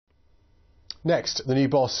Next, the new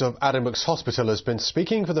boss of Addenbrooke's Hospital has been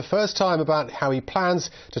speaking for the first time about how he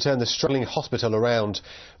plans to turn the struggling hospital around.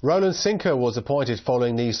 Roland was appointed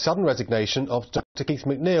following the sudden resignation of Dr Keith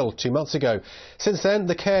McNeill 2 months ago. Since then,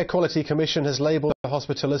 the Care Quality Commission has labelled the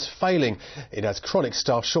hospital as failing. It has chronic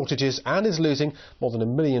staff shortages and is losing more than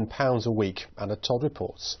 £1 million a week, Anna Todd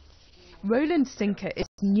reports. Roland is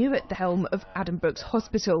new at the helm of Addenbrooke's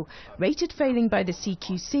Hospital. Rated failing by the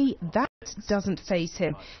CQC, that doesn't faze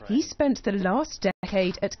him. He spent the last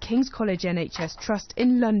decade at King's College NHS Trust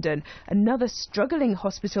in London, another struggling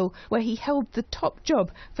hospital where he held the top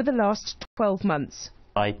job for the last 12 months.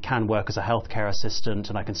 I can work as a healthcare assistant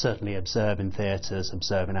and I can certainly observe in theatres,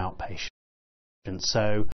 observe in outpatients.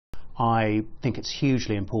 So I think it's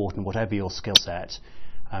hugely important, whatever your skill set,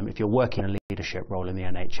 if you're working in a leadership role in the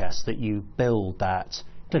NHS, that you build that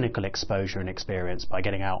clinical exposure and experience by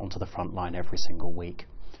getting out onto the front line every single week.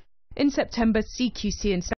 In September,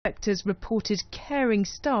 CQC inspectors reported caring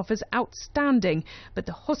staff as outstanding, but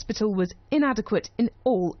the hospital was inadequate in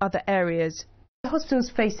all other areas. The hospital's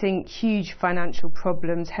facing huge financial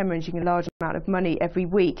problems, hemorrhaging a large amount of money every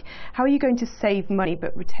week. How are you going to save money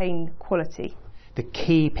but retain quality? The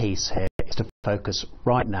key piece here is to focus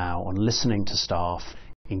right now on listening to staff,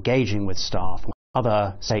 engaging with staff and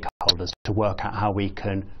other stakeholders to work out how we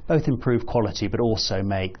can both improve quality but also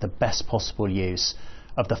make the best possible use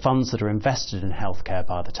of the funds that are invested in healthcare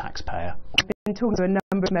by the taxpayer. I've been talking to a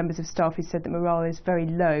number of members of staff who said that morale is very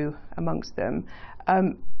low amongst them.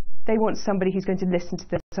 They want somebody who's going to listen to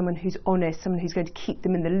them, someone who's honest, someone who's going to keep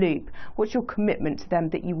them in the loop. What's your commitment to them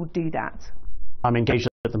that you will do that? I'm engaged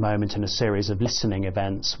at the moment in a series of listening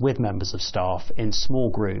events with members of staff in small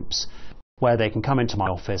groups where they can come into my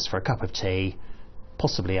office for a cup of tea,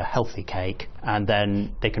 possibly a healthy cake, and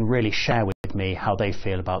then they can really share with me how they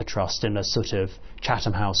feel about the trust in a sort of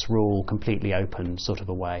Chatham House rule, completely open sort of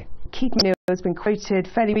a way. Keith McNeill has been quoted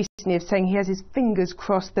fairly recently as saying he has his fingers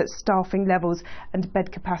crossed that staffing levels and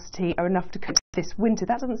bed capacity are enough to cope this winter.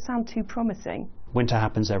 That doesn't sound too promising. Winter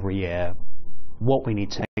happens every year. What we need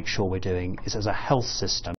to make sure we're doing is, as a health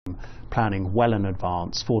system, planning well in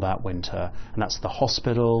advance for that winter, and that's the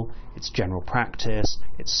hospital, it's general practice,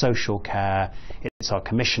 it's social care, it's our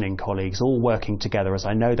commissioning colleagues all working together, as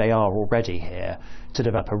I know they are already here, to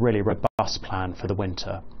develop a really robust plan for the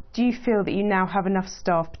winter. Do you feel that you now have enough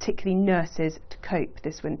staff, particularly nurses, to cope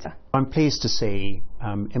this winter? I'm pleased to see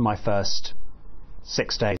in my first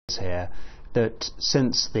 6 days here that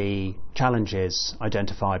since the challenges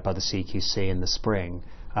identified by the CQC in the spring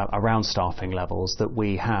around staffing levels, that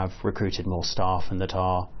we have recruited more staff and that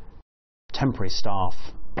our temporary staff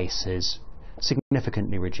base is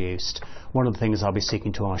significantly reduced. One of the things I'll be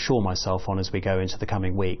seeking to assure myself on as we go into the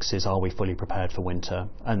coming weeks is, are we fully prepared for winter,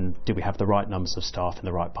 and do we have the right numbers of staff in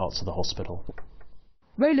the right parts of the hospital?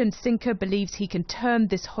 Roland believes he can turn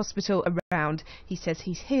this hospital around. He says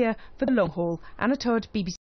he's here for the long haul. Anna Todd, BBC.